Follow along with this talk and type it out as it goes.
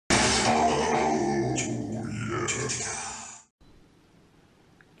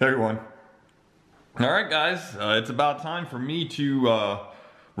Hey everyone. Alright guys, it's about time for me to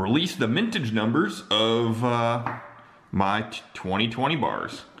release the mintage numbers of my 2020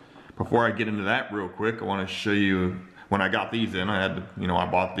 bars. Before I get into that real quick, I want to show you when I got these in. I had to, I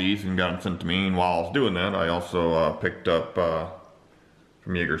bought these and got them sent to me, and while I was doing that I also picked up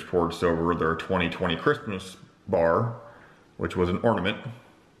from Jaeger's Poured Silver their 2020 Christmas bar, which was an ornament.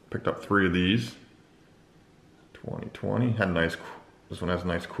 Picked up 3 of these. 2020 had a nice. This one has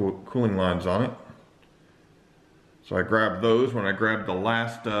nice cooling lines on it. So I grabbed those when I grabbed the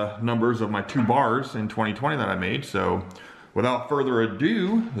last numbers of my 2 bars in 2020 that I made. So without further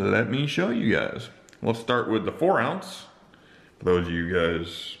ado, let me show you guys. Let's start with the 4 ounce. For those of you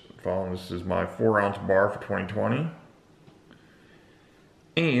guys following, this is my 4 ounce bar for 2020.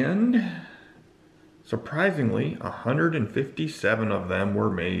 And surprisingly, 157 of them were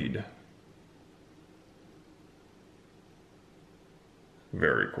made.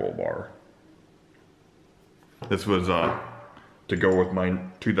 Very cool bar. This was to go with my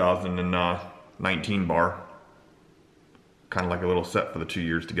 2019 bar. Kind of like a little set for the 2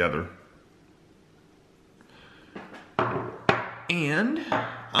 years together. And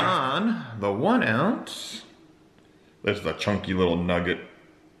on the 1 ounce, this is a chunky little nugget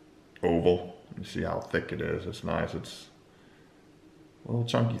oval. You see how thick it is. It's nice. It's a little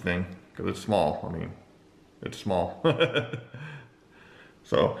chunky thing because it's small. I mean, it's small.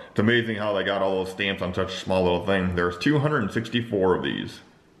 So it's amazing how they got all those stamps on such a small little thing. There's 264 of these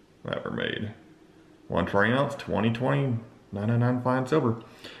that were made. 1 troy ounce, 2020, 999 fine silver.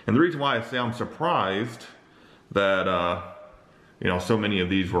 And the reason why I say I'm surprised that so many of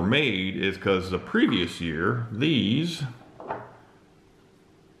these were made is because the previous year, there's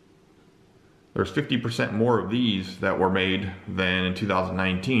 50% more of these that were made than in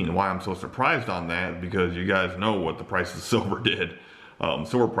 2019. And why I'm so surprised on that, because you guys know what the price of silver did.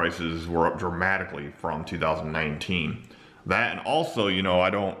 Silver prices were up dramatically from 2019. That, and also, I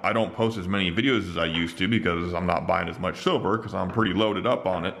don't post as many videos as I used to because I'm not buying as much silver because I'm pretty loaded up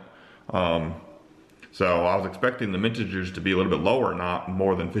on it. So I was expecting the mintages to be a little bit lower, not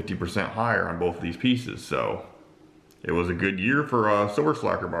more than 50% higher on both of these pieces. So it was a good year for silver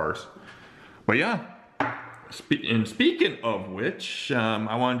slacker bars. But yeah, and speaking of which,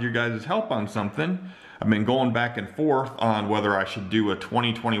 I wanted your guys' help on something. I've been going back and forth on whether I should do a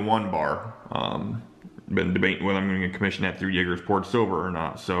 2021 bar. Been debating whether I'm going to commission that through Jaeger's Poured Silver or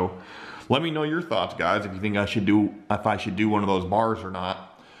not. So let me know your thoughts, guys, if you think I should do one of those bars or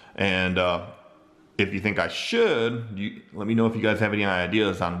not. And if you think I should, let me know if you guys have any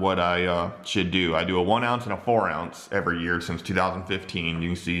ideas on what I should do. I do a 1 ounce and a 4 ounce every year since 2015. You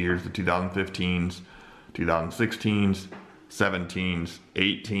can see here's the 2015s, 2016s, 17s,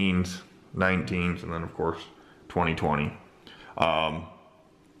 18s, 19s, and then of course 2020. I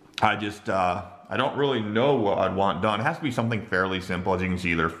don't really know what I'd want done. It has to be something fairly simple. As you can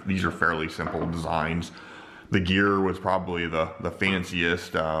see, these are fairly simple designs. The gear was probably the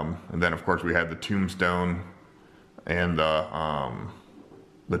fanciest, and then of course we had the tombstone and the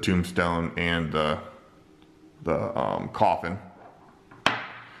coffin,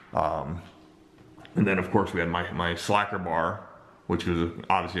 and then of course we had my slacker bar, which was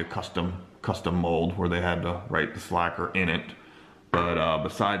obviously a custom mold where they had to write the slacker in it. But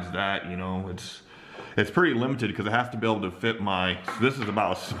besides that, it's pretty limited because it has to be able to fit this is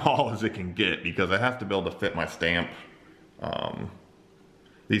about as small as it can get because it has to be able to fit my stamp.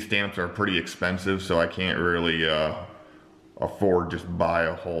 These stamps are pretty expensive, so I can't really afford just buy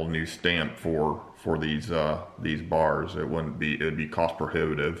a whole new stamp for these bars. It'd be cost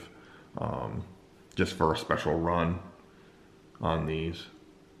prohibitive just for a special run on these.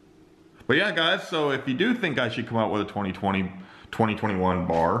 But yeah, guys, so if you do think I should come out with a 2021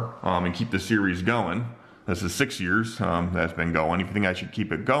 bar and keep the series going, this is 6 years that's been going. If you think I should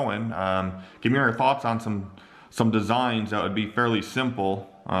keep it going, give me your thoughts on some designs that would be fairly simple.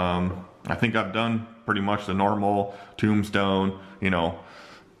 I think I've done pretty much the normal tombstone,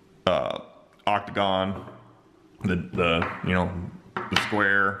 octagon, the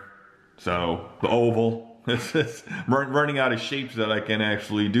square, so the oval. It's just running out of shapes that I can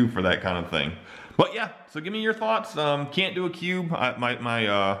actually do for that kind of thing. But yeah, so give me your thoughts. Can't do a cube. I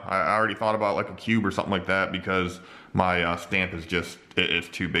already thought about like a cube or something like that because my stamp is it's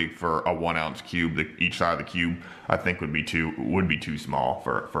too big for a 1 ounce cube. Each side of the cube I think would be too small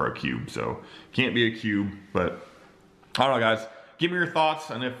for a cube. So can't be a cube. But I don't know, guys. Give me your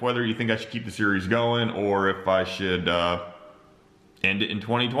thoughts on whether you think I should keep the series going or if I should end it in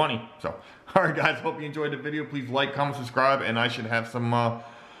 2020. So, alright guys, hope you enjoyed the video. Please like, comment, subscribe, and I should have a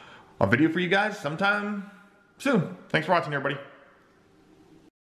video for you guys sometime soon. Thanks for watching, everybody.